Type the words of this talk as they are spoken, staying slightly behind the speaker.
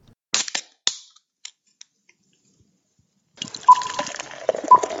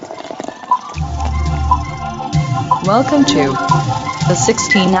Welcome to the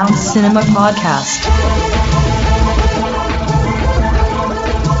 16-ounce Cinema Podcast.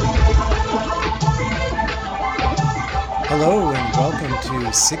 Hello and welcome to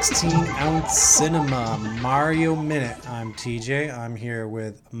 16-ounce Cinema Mario Minute. I'm TJ. I'm here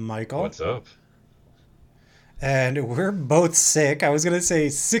with Michael. What's up? And we're both sick. I was going to say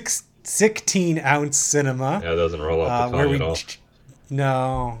 16-ounce Cinema. Yeah, it doesn't roll off the tongue at all.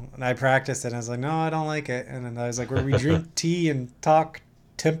 No, and I practiced it. And I was like, no, I don't like it. And then I was like, where we drink tea and talk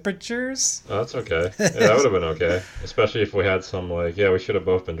temperatures? Oh, that's okay. Yeah, that would have been okay. Especially if we had some, we should have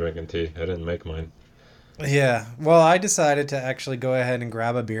both been drinking tea. I didn't make mine. Yeah. Well, I decided to actually go ahead and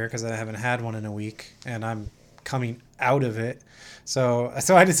grab a beer because I haven't had one in a week. And I'm coming out of it. So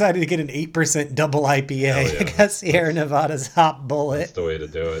I decided to get an 8% double IPA. Yeah. I guess Sierra Nevada's Hop Bullet. That's the way to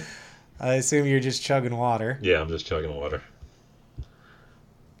do it. I assume you're just chugging water. Yeah, I'm just chugging water.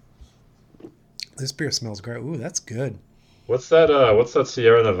 This beer smells great. Ooh, that's good. What's that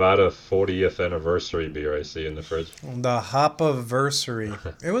Sierra Nevada 40th anniversary beer I see in the fridge? The Hop-Aversary.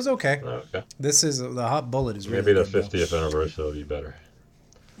 It was okay. Oh, okay. This is the Hop Bullet is really Maybe the good, 50th anniversary will be better.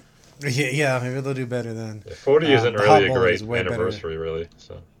 Yeah, maybe they'll do better then. Yeah, 40 isn't the Hop really a Bullet great is way anniversary, really.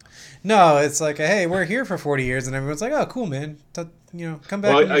 So. No, it's like, hey, we're here for 40 years, and everyone's like, oh, cool, man. Come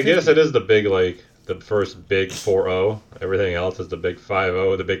back. Well, I guess it is the big, the first big 4-0. Everything else is the big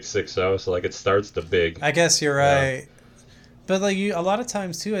 5-0, the big 6-0. So, it starts the big. I guess you're right. But, a lot of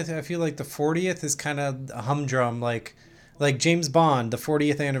times, too, I feel like the 40th is kind of a humdrum. Like James Bond, the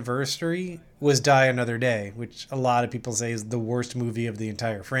 40th anniversary was Die Another Day, which a lot of people say is the worst movie of the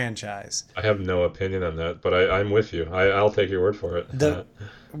entire franchise. I have no opinion on that, but I'm with you. I'll take your word for it.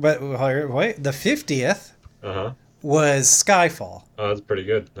 But wait, the 50th Uh-huh. was Skyfall. Oh, that's pretty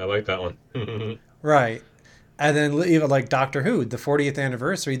good. I like that one. Right. And then even like Doctor Who, the 40th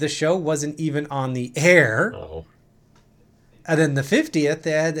anniversary, the show wasn't even on the air. Oh. And then the 50th,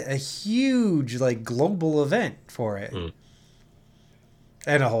 they had a huge global event for it. Mm.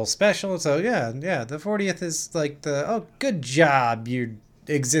 And a whole special. So yeah, the 40th is good job, you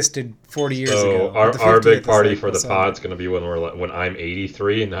existed 40 years ago. So our big party for the pod's going to be when I'm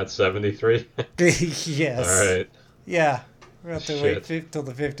 83 and not 73? Yes. All right. Yeah. We'll have to wait till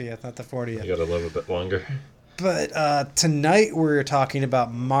the 50th, not the 40th. You got to live a bit longer. But tonight we're talking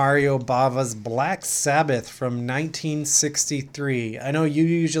about Mario Bava's Black Sabbath from 1963. I know you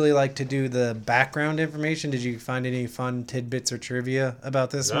usually like to do the background information. Did you find any fun tidbits or trivia about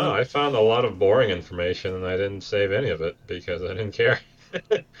this one? No, I found a lot of boring information and I didn't save any of it because I didn't care.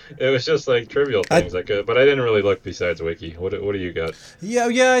 It was just trivial things but I didn't really look besides Wiki. What do you got?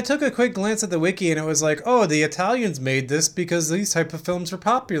 Yeah, I took a quick glance at the Wiki and it was the Italians made this because these type of films were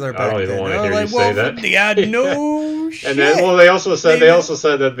popular back then. I don't even want to hear you say that. Yeah, no shit. And then, they also said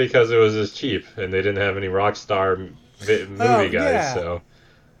that because it was just cheap and they didn't have any rock star movie guys. Yeah. So.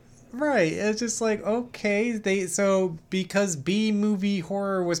 Right, it's just okay, because B movie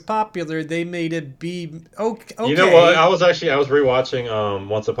horror was popular, they made it B. Okay. You know what? I was rewatching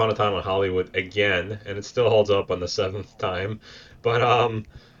Once Upon a Time in Hollywood again, and it still holds up on the 7th time. But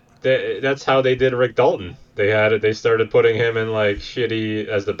that's how they did Rick Dalton. They started putting him in shitty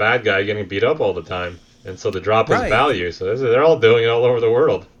as the bad guy, getting beat up all the time, and so to drop his value. So they're all doing it all over the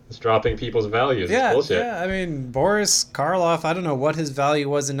world. It's dropping people's values. Yeah, it's bullshit. Yeah. I mean, Boris Karloff, I don't know what his value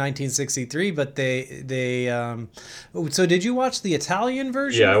was in 1963, but they so did you watch the Italian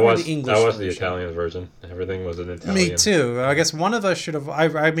version or the English version? I watched the Italian version. Everything was in Italian. Me too. I guess one of us should have. I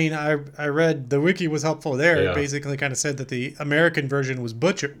read the wiki was helpful there. Yeah. It basically kind of said that the American version was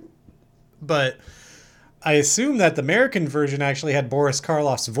butchered, but I assume that the American version actually had Boris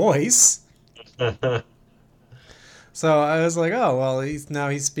Karloff's voice. So I was like, oh, well, he's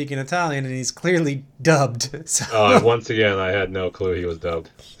speaking Italian and he's clearly dubbed. So. Once again, I had no clue he was dubbed.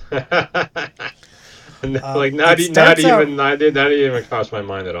 Not even crossed my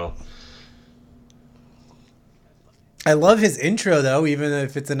mind at all. I love his intro, though, even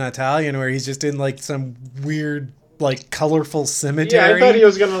if it's in Italian, where he's just in, some weird, colorful cemetery. Yeah, I thought he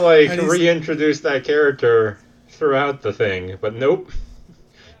was going to, reintroduce that character throughout the thing, but nope.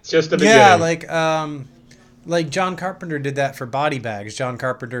 It's just the beginning. Yeah, John Carpenter did that for Body Bags. John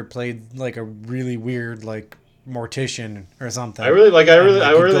Carpenter played a really weird mortician or something. I really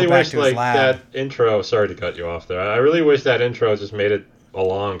wish that intro. Sorry to cut you off there. I really wish that intro just made it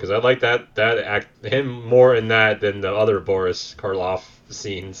along because I like him more in that than the other Boris Karloff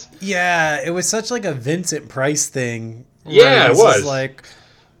scenes. Yeah, it was such a Vincent Price thing. Yeah, it was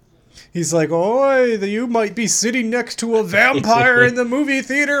He's like, "Oi, you might be sitting next to a vampire in the movie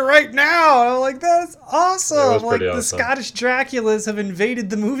theater right now." And I'm like, "That's awesome!" Like awesome. the Scottish Draculas have invaded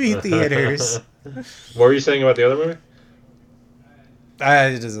the movie theaters. What were you saying about the other movie?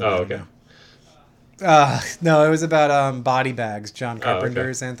 It doesn't matter. Okay. No, it was about Body Bags, John okay.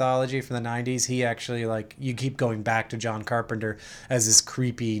 Carpenter's anthology from the 90s. He actually, like, you keep going back to John Carpenter as this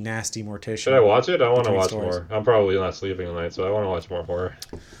creepy, nasty mortician. Should I watch it? I want to between watch stories. more. I'm probably not sleeping tonight, so I want to watch more horror.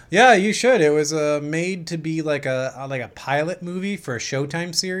 Yeah, you should. It was made to be like a pilot movie for a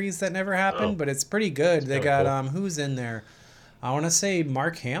Showtime series that never happened, but it's pretty good. They got cool. who's in there? I want to say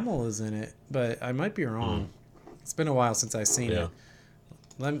Mark Hamill is in it, but I might be wrong. It's been a while since I've seen it.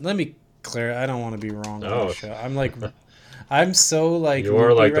 Let me clear. I don't want to be wrong on the show. I'm like, I'm so like you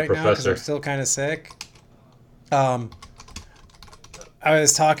are like right the now because professor. I'm still kind of sick. I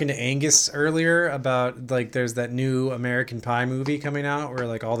was talking to Angus earlier about like there's that new American Pie movie coming out where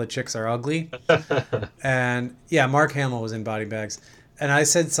like all the chicks are ugly, and yeah, Mark Hamill was in Body Bags, and I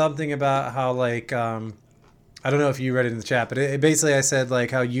said something about how like I don't know if you read it in the chat, but basically I said like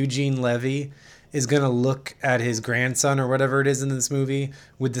how Eugene Levy is gonna look at his grandson or whatever it is in this movie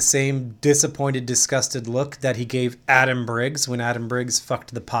with the same disappointed, disgusted look that he gave Adam Briggs when Adam Briggs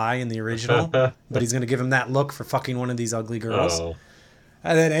fucked the pie in the original, but he's gonna give him that look for fucking one of these ugly girls. Oh,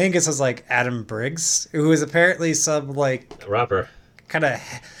 And then Angus was like, Adam Briggs, who is apparently some like rapper. kind of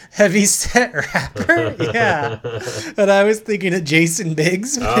heavy set rapper. Yeah. And I was thinking of Jason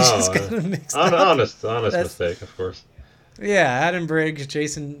Biggs, which is kind of mixed up. Honest mistake, of course. Yeah, Adam Briggs,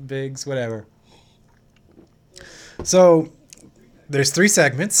 Jason Biggs, whatever. So there's 3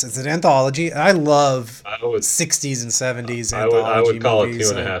 segments. It's an anthology. I love 60s and 70s anthology I would call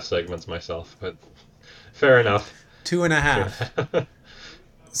movies. it 2.5 segments myself, but fair enough. 2.5.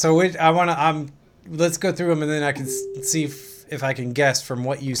 So let's go through them and then I can see if I can guess from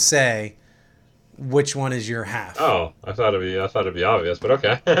what you say which one is your half. Oh, I thought it'd be obvious, but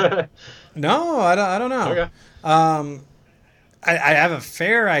okay. No, I don't know. Okay. I have a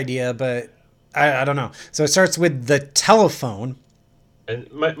fair idea, but I don't know. So it starts with the telephone. And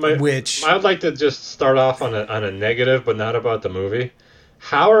which I'd like to just start off on a negative, but not about the movie.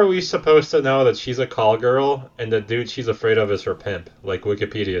 How are we supposed to know that she's a call girl and the dude she's afraid of is her pimp, like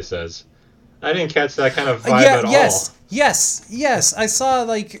Wikipedia says? I didn't catch that kind of vibe at all. Yes. I saw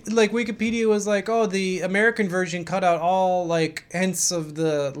like Wikipedia was like, oh, the American version cut out all like hints of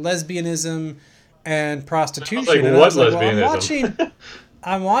the lesbianism and prostitution. Like, and what I was lesbianism? Well,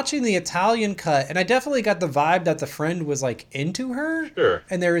 I'm watching the Italian cut, and I definitely got the vibe that the friend was like into her. Sure.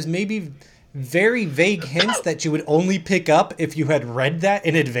 And there was maybe very vague hints that you would only pick up if you had read that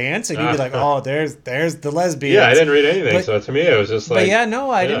in advance, and you'd be like, "Oh, there's the lesbians." Yeah, I didn't read anything, so to me it was just like. But yeah,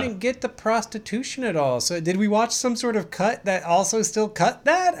 no, I didn't get the prostitution at all. So did we watch some sort of cut that also still cut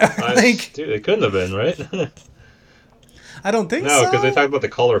that? Dude, it couldn't have been, right? I don't think so. No, because they talked about the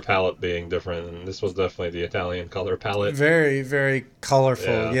color palette being different, and this was definitely the Italian color palette. Very, very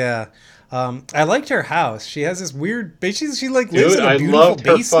colorful. Yeah. I liked her house. She has this weird. She like lives in a beautiful loved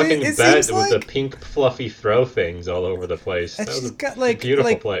her basement. fucking It bed seems with like. the pink fluffy throw things all over the place. And That was she's a got like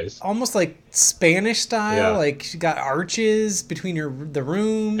beautiful place. almost like Spanish style. Yeah. Like she got arches between the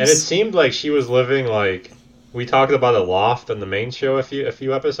rooms. And it seemed like she was living like. We talked about a loft on the main show a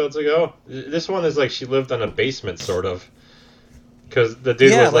few episodes ago. This one is like she lived on a basement, sort of. Because the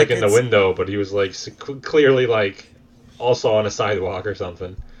dude was like in the window, but he was like clearly like also on a sidewalk or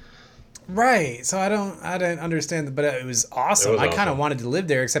something. Right. So I didn't understand, but it was awesome. I kind of wanted to live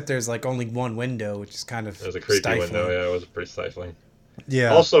there, except there's like only one window, which is kind of There's a creepy stifling. window. Yeah, it was pretty stifling. Yeah.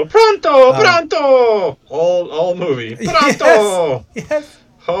 Also, pronto, all movie, pronto. Yes.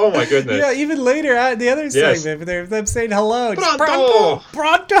 Oh my goodness. Yeah, even later, the other segment, they're them saying hello. Pronto.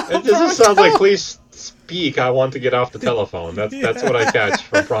 Pronto. It just sounds like, please speak. I want to get off the telephone. That's what I catch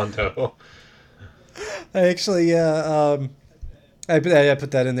from pronto. I actually, I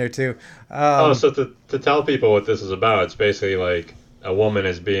put that in there too. So to tell people what this is about, it's basically like a woman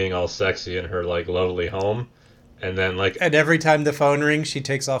is being all sexy in her like lovely home, and then like and every time the phone rings, she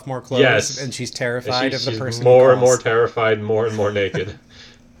takes off more clothes, and she's terrified of the person. She's more and more terrified, more and more naked.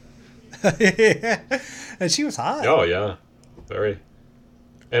 And she was hot. Oh yeah, very.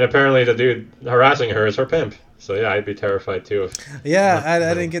 And apparently the dude harassing her is her pimp. So yeah, I'd be terrified too if I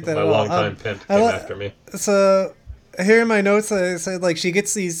didn't get that my at all. longtime pimp came after me. So here in my notes, I said like she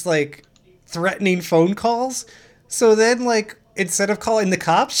gets these like threatening phone calls. So then like instead of calling the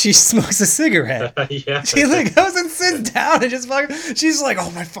cops, she smokes a cigarette. Yeah. She like goes and sits down and just fucking. She's like,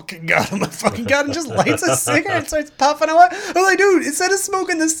 "Oh my fucking god! And just lights a cigarette and starts puffing away. I'm like, dude, instead of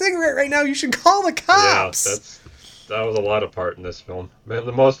smoking the cigarette right now, you should call the cops. Yeah, that was a lot of part in this film. Man,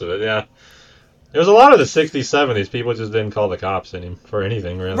 the most of it, yeah. There was a lot of the 60s, 70s. People just didn't call the cops for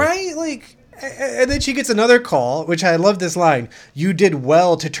anything, really. Right? Like, and then she gets another call, which I love this line. You did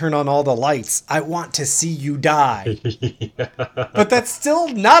well to turn on all the lights. I want to see you die. Yeah. But that's still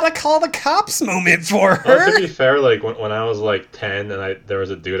not a call the cops moment for her. Well, to be fair, like when I was like 10 and there was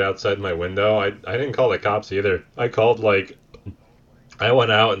a dude outside my window, I didn't call the cops either. I called I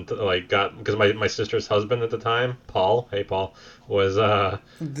went out and because my sister's husband at the time, Paul, hey Paul, was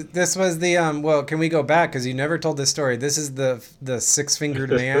This was the well, can we go back because you never told this story? This is the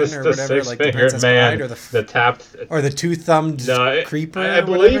six-fingered man or the whatever, like the six-fingered Princess man, Bride, or the tapped or the two-thumbed creeper. I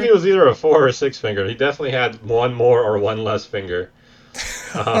believe he was either a 4 or 6 finger. He definitely had one more or one less finger.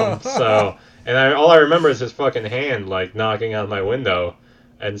 So all I remember is his fucking hand like knocking on my window,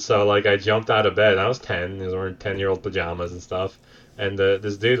 and so like I jumped out of bed. I was 10. He was wearing 10-year-old pajamas and stuff. And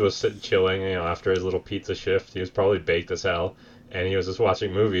this dude was sitting chilling, after his little pizza shift. He was probably baked as hell, and he was just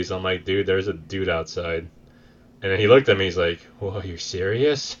watching movies. I'm like, dude, there's a dude outside. And then he looked at me. He's like, "Whoa, you're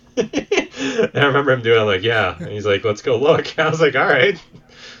serious?" And I remember him doing. I'm like, "Yeah." And he's like, "Let's go look." I was like, "All right."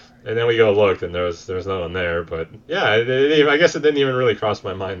 And then we go look, and there was no one there. But yeah, I guess it didn't even really cross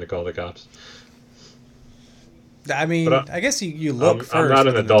my mind to call the cops. I mean, I guess you look first. I'm not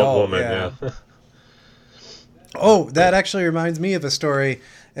an adult woman. Yeah. Oh, that actually reminds me of a story.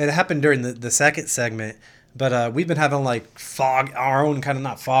 It happened during the second segment, but we've been having like our own kind of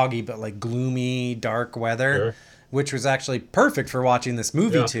not foggy, but like gloomy, dark weather, Sure. which was actually perfect for watching this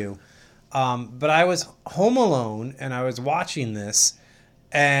movie too. But I was home alone and I was watching this,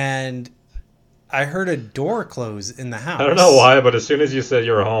 and I heard a door close in the house. I don't know why, but as soon as you said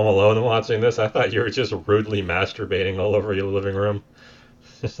you were home alone and watching this, I thought you were just rudely masturbating all over your living room.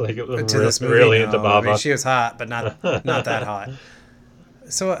 Just like it was this movie, really into Baba. I mean, she was hot, but not that hot.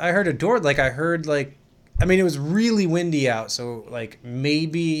 So I heard a door. It was really windy out. So like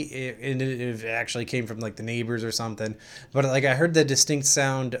maybe it actually came from like the neighbors or something. But like I heard the distinct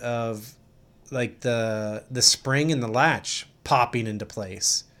sound of like the spring and the latch popping into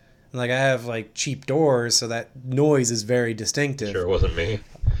place. And like I have like cheap doors, so that noise is very distinctive. Sure, it wasn't me.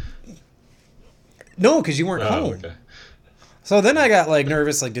 No, because you weren't home. Okay. So then I got like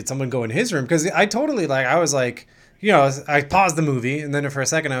nervous, like did someone go in his room? Because I totally I was like, I paused the movie, and then for a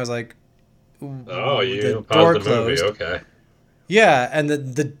second I was like, oh, you paused the movie, okay. Yeah, and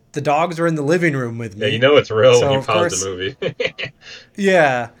the dogs were in the living room with me. Yeah, it's real when you pause the movie.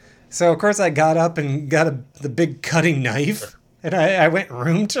 Yeah, so of course I got up and got the big cutting knife, and I went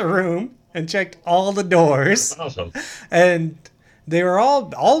room to room and checked all the doors. Awesome. And they were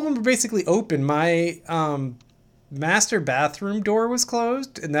all of them were basically open. My master bathroom door was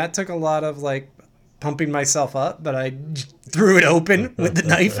closed, and that took a lot of like pumping myself up, but I threw it open with the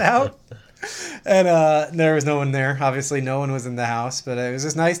knife out, and there was no one there. Obviously no one was in the house, but it was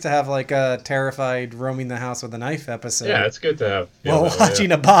just nice to have like a terrified roaming the house with a knife episode. Yeah, it's good to have while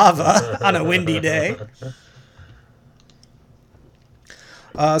watching a Bava on a windy day.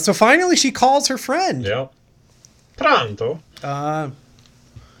 So finally she calls her friend. Yeah. Pronto.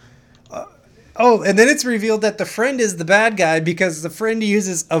 Oh, and then it's revealed that the friend is the bad guy because the friend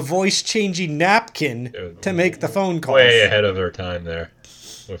uses a voice-changing napkin to make the phone calls. Way ahead of her time there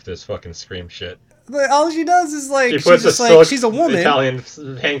with this fucking scream shit. All she does is like, she's a woman. Italian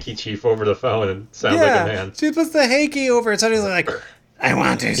hanky-chief over the phone and sounds like a man. She puts the hanky over it, suddenly like, I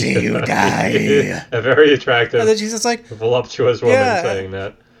want to see you die. A very attractive, and then she's just like, voluptuous woman saying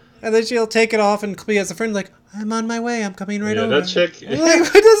that. And then she'll take it off and be as a friend, like, I'm on my way, I'm coming right over. That chick...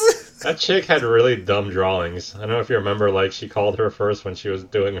 That chick had really dumb drawings. I don't know if you remember, like, she called her first when she was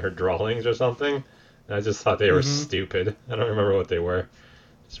doing her drawings or something. And I just thought they were stupid. I don't remember what they were.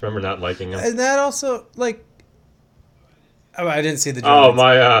 Just remember not liking them. And that also, like... Oh, I didn't see the drawings. Oh,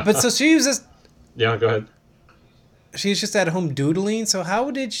 my... But so she was just... Yeah, go ahead. She's just at home doodling. So how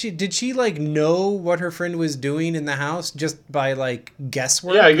did she like know what her friend was doing in the house just by like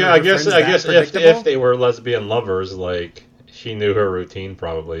guesswork? Yeah, I guess if they were lesbian lovers, like she knew her routine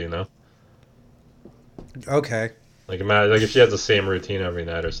probably, Okay. Like imagine if she has the same routine every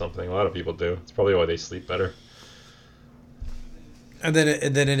night or something. A lot of people do. It's probably why they sleep better. And then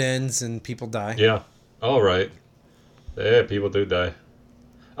it ends and people die. Yeah. All right. Yeah, people do die.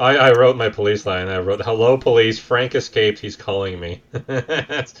 I wrote my police line. I wrote, "Hello, police. Frank escaped. He's calling me."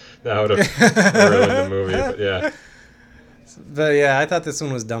 That would have ruined the movie, but yeah. But yeah, I thought this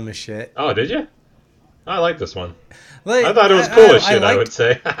one was dumb as shit. Oh, did you? I like this one. Like, I thought it was cool as shit, I would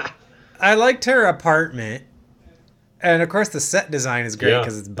say. I liked her apartment. And of course the set design is great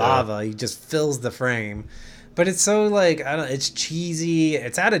because it's Bava. He just fills the frame. But it's so like I don't. It's cheesy.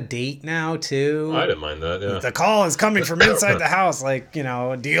 It's out of date now too. I didn't mind that. Yeah. The call is coming from inside the house. Like, you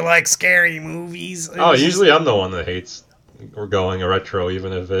know, do you like scary movies? Oh, usually I'm the one that hates we're going retro,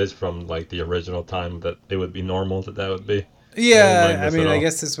 even if it is from like the original time that it would be normal that would be. Yeah, I mean, I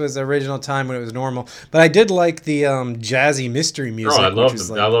guess this was the original time when it was normal, but I did like the jazzy mystery music, I which was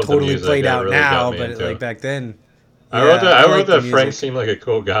like love totally the music. played out really now, got me but into like it. back then. I wrote like the that Frank music. seemed like a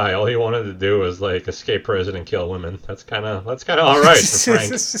cool guy. All he wanted to do was like escape prison and kill women. That's kind of all right for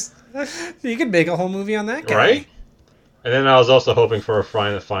Frank, You could make a whole movie on that guy, right? And then I was also hoping for a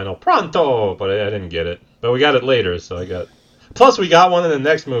final pronto, but I didn't get it. But we got it later, so I got. Plus, we got one in the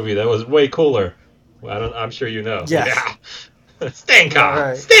next movie that was way cooler. Well, I'm sure you know. Yeah. Stinker! All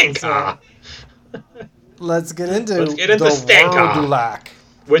right. Stinker! Let's get into the Stinker. Wordulac.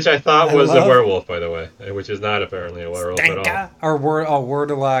 Which I thought I was a love- werewolf, by the way. Which is not apparently a werewolf at all. Stinker? Or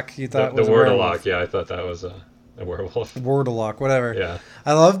Wordulac, you thought The was a Wordalock, werewolf. yeah, I thought that was a werewolf. Wordalock, whatever. Yeah.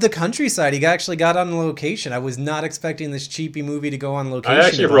 I love the countryside. He actually got on location. I was not expecting this cheapy movie to go on location. I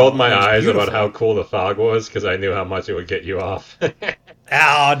actually at rolled all. my It was eyes beautiful. about how cool the fog was because I knew how much it would get you off.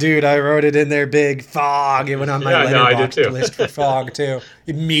 Oh, dude, I wrote it in there big. Fog. It went on my Yeah, no, I did letterbox too. list for fog, too.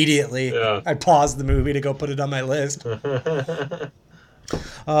 Immediately. Yeah. I paused the movie to go put it on my list.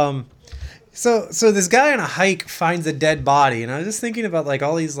 So this guy on a hike finds a dead body, and I was just thinking about like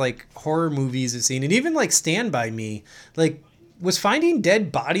all these like horror movies I've seen, and even like Stand By Me. Like, was finding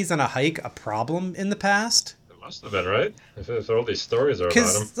dead bodies on a hike a problem in the past? It must have been, right? If all these stories are about him.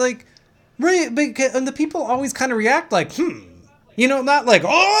 Because like, right, but and the people always kind of react like, you know, not like,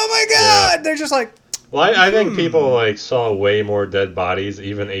 oh my god. Yeah. They're just like, Well, I think people like saw way more dead bodies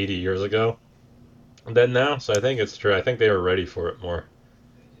even 80 years ago than now, so I think it's true. I think they were ready for it more.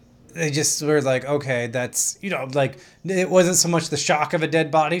 they just were like, okay, that's, you know, like it wasn't so much the shock of a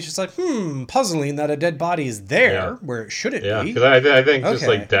dead body. It's just like, puzzling that a dead body is there Yeah. where it shouldn't Yeah, be. because I think just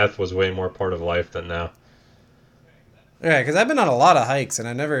Okay. like death was way more part of life than now. Yeah, because I've been on a lot of hikes and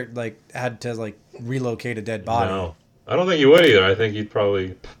I never like had to like relocate a dead body. No, I don't think you would either. I think you'd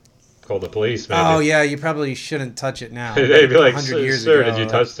probably call the police. Maybe. Oh yeah, you probably shouldn't touch it now. They'd be like, 100 years sir, ago, did you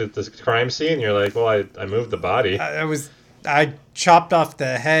touch this crime scene? You're like, well, I moved the body. I chopped off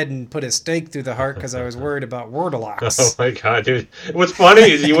the head and put a stake through the heart because I was worried about Wordalocks. Oh my god, dude! What's funny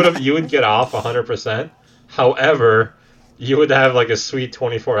is you would get off 100%. However, you would have like a sweet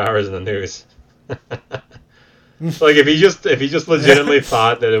 24 hours in the news. Like if he just legitimately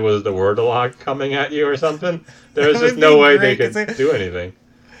thought that it was the Wordalock coming at you or something, there's That just would no be way great, they 'cause could they- do anything.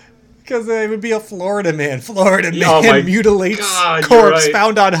 Because it would be a Florida man. Florida man Oh my mutilates God, you're corpse right.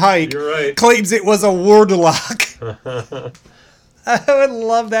 found on hike. You're right. Claims it was a Wordalock. I would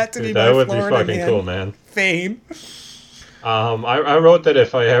love that to be Dude, my that would Florida be fucking man cool, man. fame. I wrote that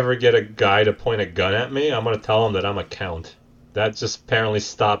if I ever get a guy to point a gun at me, I'm gonna tell him that I'm a count. That just apparently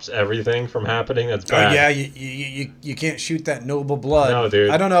stops everything from happening. That's Oh bad. yeah, you can't shoot that noble blood. No, dude.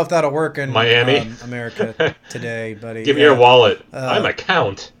 I don't know if that'll work in Miami? America today, buddy. Give me Yeah. your wallet. I'm a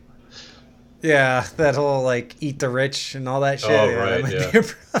count. Yeah, that whole like eat the rich and all that shit. Oh, yeah, right, that might yeah. be a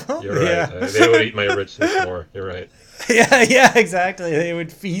problem. You're right. Yeah. They would eat my richness more. You're right. yeah, exactly. They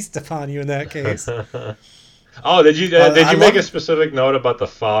would feast upon you in that case. Oh, did you I make a love- specific note about the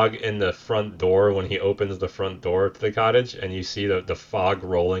fog in the front door when he opens the front door to the cottage and you see the fog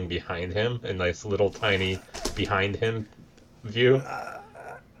rolling behind him in this little tiny behind him view?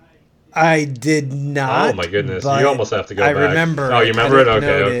 I did not. Oh my goodness! but You almost have to go I back. remember. Oh, it. you remember I it? didn't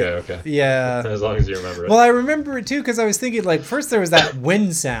Okay, note okay, it. okay. Yeah. As long as you remember it. Well, I remember it too because I was thinking like first there was that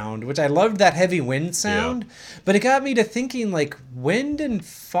wind sound, which I loved that heavy wind sound, but it got me to thinking like wind and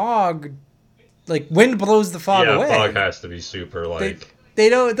fog, like wind blows the fog yeah, away. fog has to be super like. They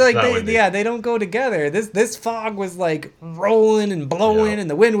don't like not windy. they don't go together. This fog was like rolling and blowing, Yeah. and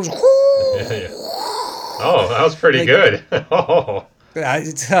the wind was. Yeah. Oh, that was pretty Like- good. Oh. I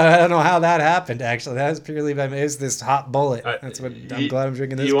don't know how that happened. Actually, that was purely by me. It was this hot bullet. That's what I'm glad I'm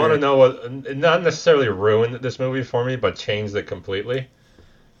drinking this. You want to beer. know what? Not necessarily ruined this movie for me, but changed it completely.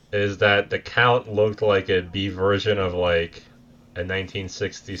 Is that the Count looked like a B version of like a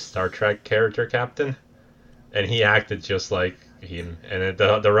 1960s Star Trek character captain, and he acted just like him. And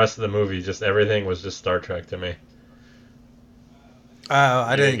the rest of the movie, just everything was just Star Trek to me. Oh,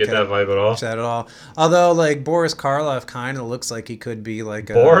 I You didn't get that vibe at all. that at all. Although, like Boris Karloff kind of looks like he could be like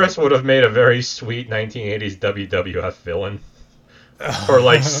a Boris would have made a very sweet 1980s WWF villain. For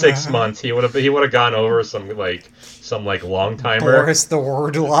like 6 months, he would have gone over some long timer. Boris the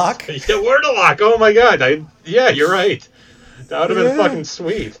Wordlock. Yeah, Wordalock. Oh my god. Yeah, you're right. That would have been Yeah. fucking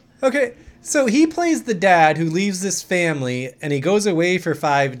sweet. Okay, So he plays the dad who leaves this family and he goes away for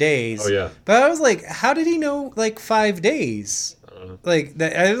 5 days. Oh yeah. But I was like, how did he know like 5 days? Like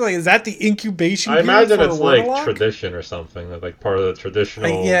that, I was like, is that the incubation? I period imagine for it's a like Warlock? tradition or something, like part of the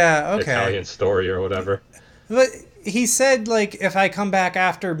traditional Yeah, okay. Italian story or whatever. But he said like, if I come back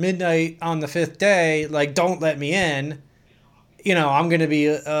after midnight on the 5th day, like don't let me in. You know, I'm going to be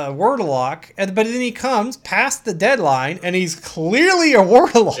a Warlock. But then he comes past the deadline, and he's clearly a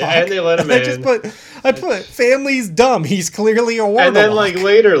Warlock. Yeah, and they let him in. I put, family's dumb. He's clearly a Warlock. And then, like,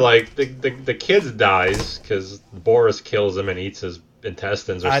 later, like, the kid dies because Boris kills him and eats his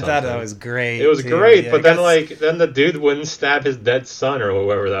intestines or something. I thought that was great. It was too. great, Yeah, but then the dude wouldn't stab his dead son or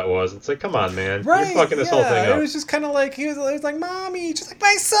whoever that was. It's like, come on, man. Right, You're fucking this whole thing up. It was just kind of like, he was like, Mommy. She's like,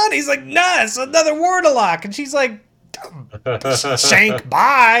 my son. He's like, nah, it's another Warlock. And she's like, Shank,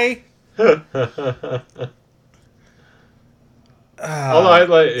 bye. Although I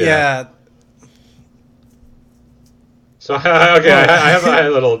like, yeah. So okay, I have a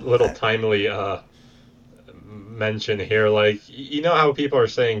little timely mention here. Like, you know how people are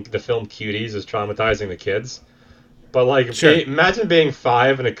saying the film Cuties is traumatizing the kids, but like, sure. Imagine being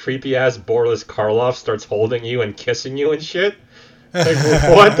 5 and a creepy ass Boris Karloff starts holding you and kissing you and shit. Like,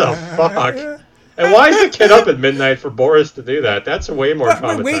 what the fuck? And why is the kid up at midnight for Boris to do that? That's way more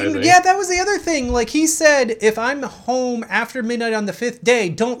traumatizing. Yeah, that was the other thing. Like, he said, if I'm home after midnight on the 5th day,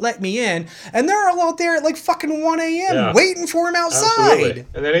 don't let me in. And they're all out there at like fucking 1 a.m. waiting for him outside. Absolutely.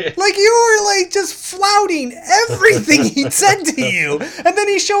 And then like, you were like just flouting everything he said to you. And then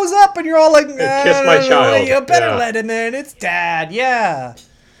he shows up and you're all like, kiss my child. You better let him in. It's dad. Yeah.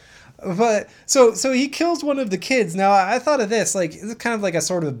 But so he kills one of the kids. Now I thought of this, like, it's kind of like a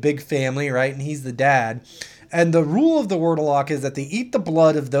sort of big family, right? And he's the dad. And the rule of the Warlock is that they eat the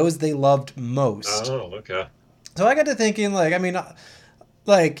blood of those they loved most. Oh, okay. So I got to thinking, like, I mean,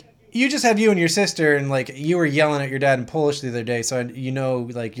 like, you just have you and your sister, and like you were yelling at your dad in Polish the other day, so you know,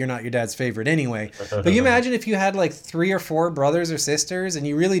 like, you're not your dad's favorite anyway. But you imagine if you had like 3 or 4 brothers or sisters, and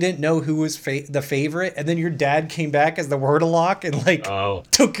you really didn't know who was the favorite, and then your dad came back as the Warlock and like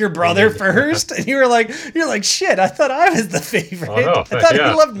took your brother first, and you're like, shit, I thought I was the favorite. Oh, no, I thought he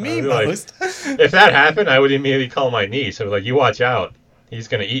loved me most. Like, if that happened, I would immediately call my niece. I was like, you watch out, he's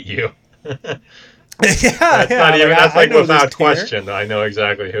gonna eat you. That's like without question. I know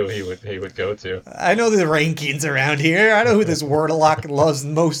exactly who he would go to. I know the rankings around here. I know who this Warlock loves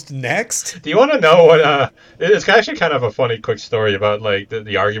most next. Do you want to know what? It's actually kind of a funny, quick story about like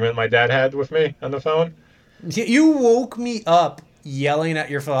the argument my dad had with me on the phone. You woke me up yelling at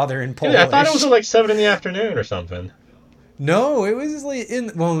your father in Polish. Yeah, I thought it was like 7 p.m. or something. No, it was like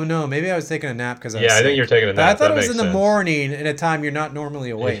no, maybe I was taking a nap because I was sick. I think you're taking a nap. But I thought that it was in sense. the morning at a time you're not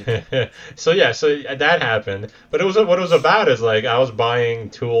normally awake. So that happened. But what it was about is like I was buying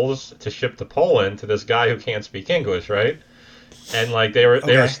tools to ship to Poland to this guy who can't speak English, right? And like they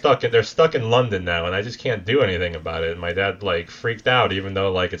were stuck in London now, and I just can't do anything about it. And my dad like freaked out, even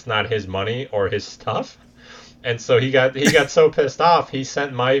though like it's not his money or his stuff. And so he got so pissed off, he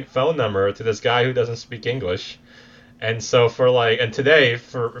sent my phone number to this guy who doesn't speak English. And so today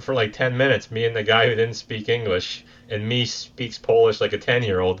for like 10 minutes, me and the guy who didn't speak English and me speaks Polish like a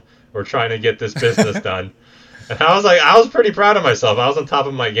 10-year-old, were trying to get this business done. And I was pretty proud of myself. I was on top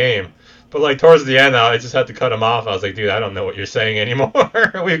of my game. But like towards the end, I just had to cut him off. I was like, dude, I don't know what you're saying anymore.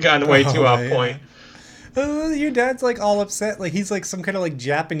 We've gotten way too off point. Your dad's like all upset, like he's like some kind of like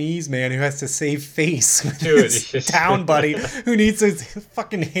Japanese man who has to save face with Dude, his town buddy who needs his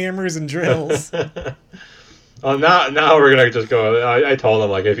fucking hammers and drills. Oh, now we're gonna just go. I told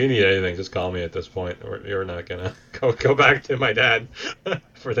him like, if you need anything, just call me at this point. You're not gonna go back to my dad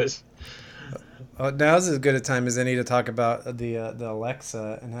for this. Now's as good a time as any to talk about the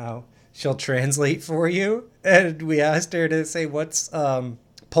Alexa and how she'll translate for you. And we asked her to say what's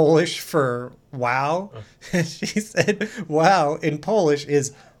Polish for wow. And she said wow in Polish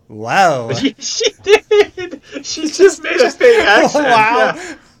is wow. She did. She just made a big accent. Wow.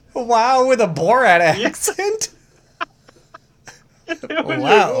 Yeah. Wow with a Borat accent.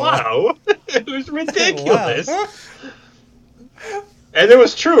 Wow. It was ridiculous. Wow. And it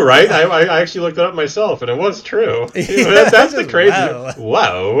was true, right? I actually looked it up myself, and it was true. Yeah, that's the crazy.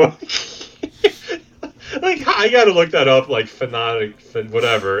 Wow. Like, I gotta look that up, like, phonetic,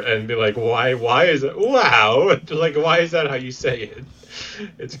 whatever, and be like, why is it, wow? Like, why is that how you say it?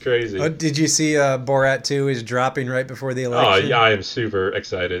 It's crazy. Did you see Borat 2 is dropping right before the election? Oh, yeah, I am super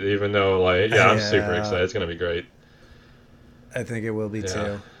excited, even though, like, I'm super excited. It's gonna be great. I think it will be,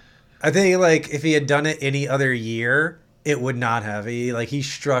 too. I think, like, if he had done it any other year, it would not have. He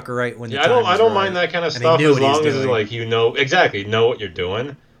struck right when the time was I don't right, mind that kind of stuff as long as, like, know what you're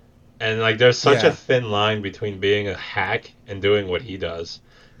doing. And like, there's such a Yeah. thin line between being a hack and doing what he does.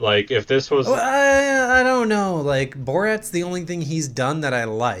 Like, if this was, Well, I don't know. Like Borat's the only thing he's done that I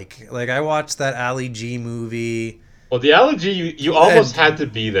like. Like I watched that Ali G movie. well, the allergy, you almost had to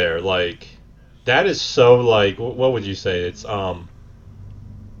be there. Like, that is so like, what would you say? It's like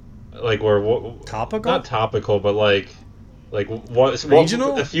we're Topical? not topical, but like what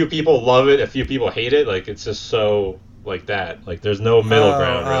Regional? a few people love it, a few people hate it. Like, it's just so like that. Like, there's no middle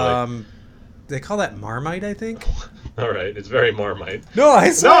ground really. They call that Marmite, I think. All right, it's very Marmite. No, I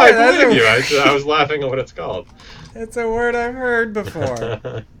No, swear. I that's believe you. a- I was laughing at what it's called. It's a word I've heard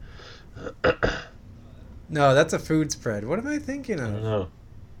before. No, that's a food spread. What am I thinking I don't of? know.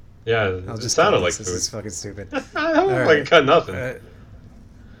 Yeah, I'll it just sounded cut like this. food. This is fucking stupid. I don't All know if I can right. cut nothing.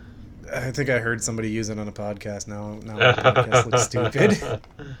 I think I heard somebody use it on a podcast. Now the podcast looks stupid. All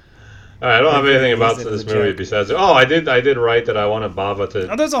right, I don't have Maybe anything they about use it this as a movie joke. besides. Oh, I did write that I wanted Bava Oh,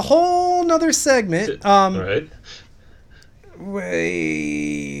 to. there's a whole nother segment. All right.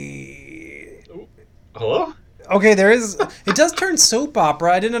 Wait. Hello. Okay, there is. It does turn soap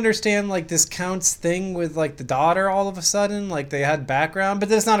opera. I didn't understand like this Counts thing with like the daughter. All of a sudden, like they had background, but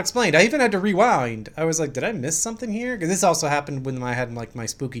then it's not explained. I even had to rewind. I was like, did I miss something here? Because this also happened when I had like my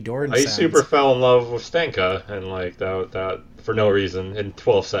spooky door. I super fell in love with Stenka and like that for no reason in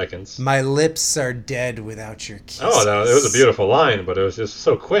 12 seconds. My lips are dead without your kisses. Oh, no, it was a beautiful line, but it was just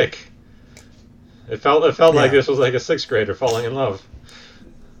so quick. It felt like Yeah. this was like a sixth grader falling in love.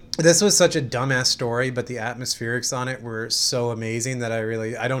 This was such a dumbass story, but the atmospherics on it were so amazing that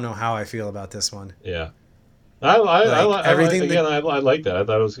I don't know how I feel about this one. Yeah. Everything Again, I like that. I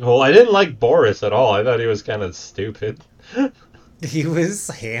thought it was cool. I didn't like Boris at all. I thought he was kind of stupid. He was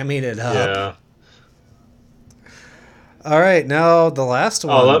hamming it up. Yeah. All right, now the last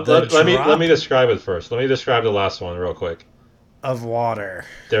one. Oh, the let me drop describe it first. Let me describe the last one real quick. of water.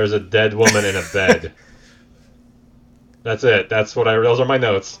 There's a dead woman in a bed. That's it. Those are my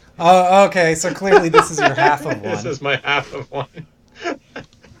notes. Oh, okay. So clearly, this is your half of This one. is my half of one.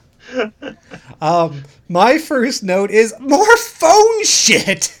 My first note is more phone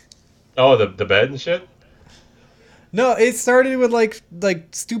shit. Oh, the bed and shit? No, it started with like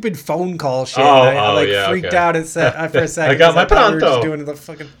stupid phone call shit. Oh, and I yeah, freaked okay. out for a second. I got 'cause my thought we were just pronto. doing the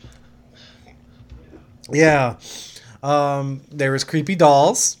fucking. Yeah, there was creepy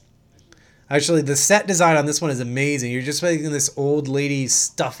dolls. Actually, the set design on this one is amazing. You're just making this old lady's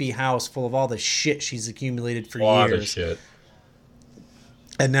stuffy house full of all the shit she's accumulated for A lot of years, shit.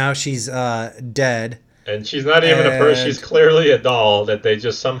 and now she's dead. And she's not even a person. And- She's clearly a doll that they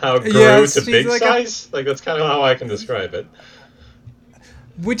just somehow grew Yes, to she's big like size. Like, that's kind of how I can describe it.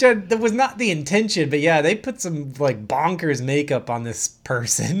 That was not the intention, but yeah, they put some like bonkers makeup on this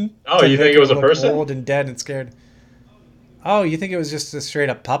person. Oh, to you think make it was her a look person? Old and dead and scared. Oh, you think it was just a straight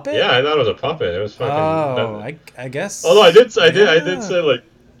up puppet? Yeah, I thought it was a puppet. It was fucking. Oh, I guess. Although I did Yeah. say like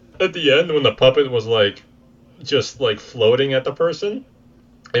at the end when the puppet was like just like floating at the person,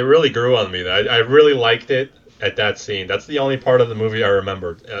 it really grew on me. I really liked it at that scene. That's the only part of the movie I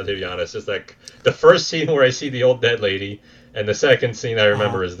remembered, to be honest. It's like the first scene where I see the old dead lady, and the second scene I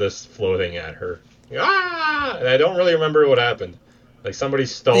remember is this floating at her. Ah! And I don't really remember what happened. Like somebody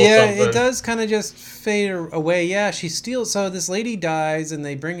stole something. It does kind of just fade away. Yeah, she steals. So this lady dies, and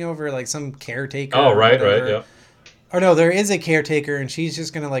they bring over like some caretaker. Oh, or right, whatever. yeah. Or no, there is a caretaker, and she's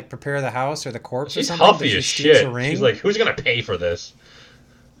just gonna like prepare the house or the corpse She's or something. huffy but as she steals shit. a ring. She's like, who's gonna pay for this?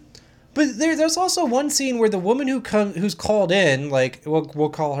 But there's also one scene where the woman who's called in, like we'll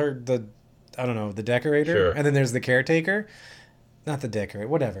call her the decorator, Sure. and then there's the caretaker, not the decorator,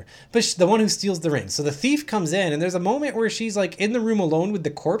 whatever. But the one who steals the ring. So the thief comes in, and there's a moment where she's like in the room alone with the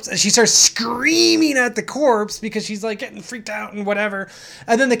corpse, and she starts screaming at the corpse because she's like getting freaked out and whatever.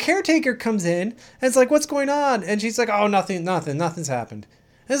 And then the caretaker comes in, and it's like, "What's going on?" And she's like, "Oh, nothing's happened."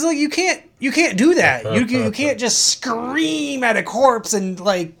 And it's like you can't do that. You can't just scream at a corpse and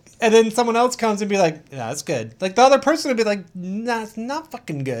like. And then someone else comes and be like, "Yeah, that's good." Like the other person would be like, "Nah, it's not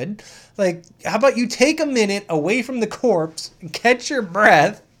fucking good." Like, how about you take a minute away from the corpse and catch your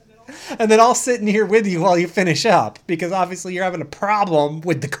breath, and then I'll sit in here with you while you finish up because obviously you're having a problem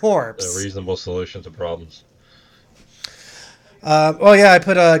with the corpse. A reasonable solution to problems. Oh yeah, I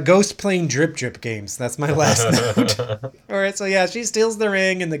put ghost playing drip games. That's my last note. All right, so yeah, she steals the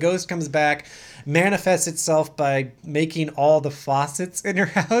ring, and the ghost comes back, manifests itself by making all the faucets in her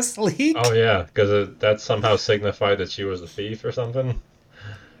house leak. Oh yeah, because that somehow signified that she was the thief or something.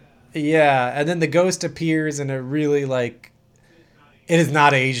 Yeah, and then the ghost appears, and it really like it is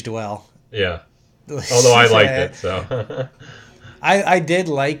not aged well. Yeah. Although I liked Yeah. it, so. I did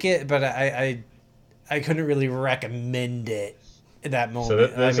like it, but I couldn't really recommend it in that moment. So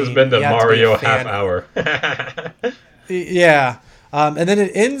this I has mean, been the you have to be a Mario half fan. hour. Yeah. And then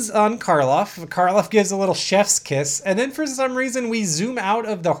it ends on Karloff. Karloff gives a little chef's kiss. And then for some reason, we zoom out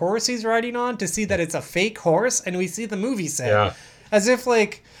of the horse he's riding on to see that it's a fake horse. And we see the movie set. Yeah. As if,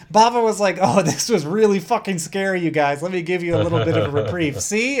 like, Bava was like, oh, this was really fucking scary, you guys. Let me give you a little bit of a reprieve.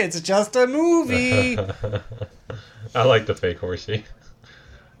 See? It's just a movie. I like the fake horsey.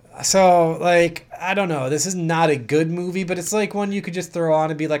 So, like, I don't know. This is not a good movie, but it's like one you could just throw on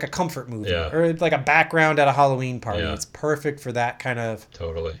and be like a comfort movie. Yeah. Or like a background at a Halloween party. Yeah. It's perfect for that kind of,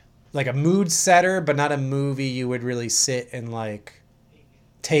 Totally. like a mood setter, but not a movie you would really sit and, like,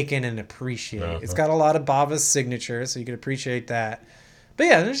 take in and appreciate. Uh-huh. It's got a lot of Bava's signatures, so you can appreciate that. But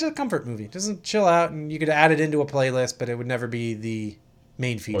yeah, it's just a comfort movie. Just chill out, and you could add it into a playlist, but it would never be the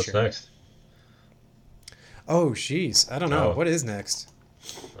main feature. What's next? Oh, jeez. I don't know. Oh. What is next?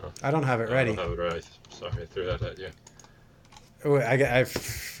 Oh. I don't have it ready. I don't have it right. Sorry, I threw that at you. Oh, I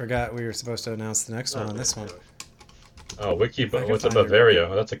forgot we were supposed to announce the next one on this one. Oh, I can what's a find it. Bavaria?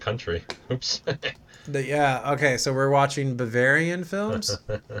 Oh, that's a country. Oops. Yeah, okay, so we're watching Bavarian films.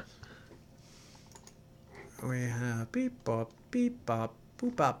 We have beep bop, boop bop,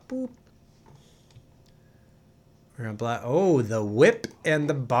 boop. We're on The Whip and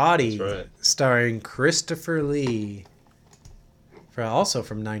the Body, That's right. starring Christopher Lee. Also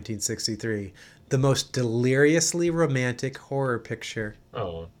from 1963, the most deliriously romantic horror picture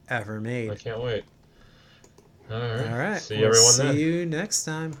Oh, ever made. I can't wait. All right. All right, See we'll everyone see then. you next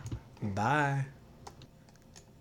time. Bye.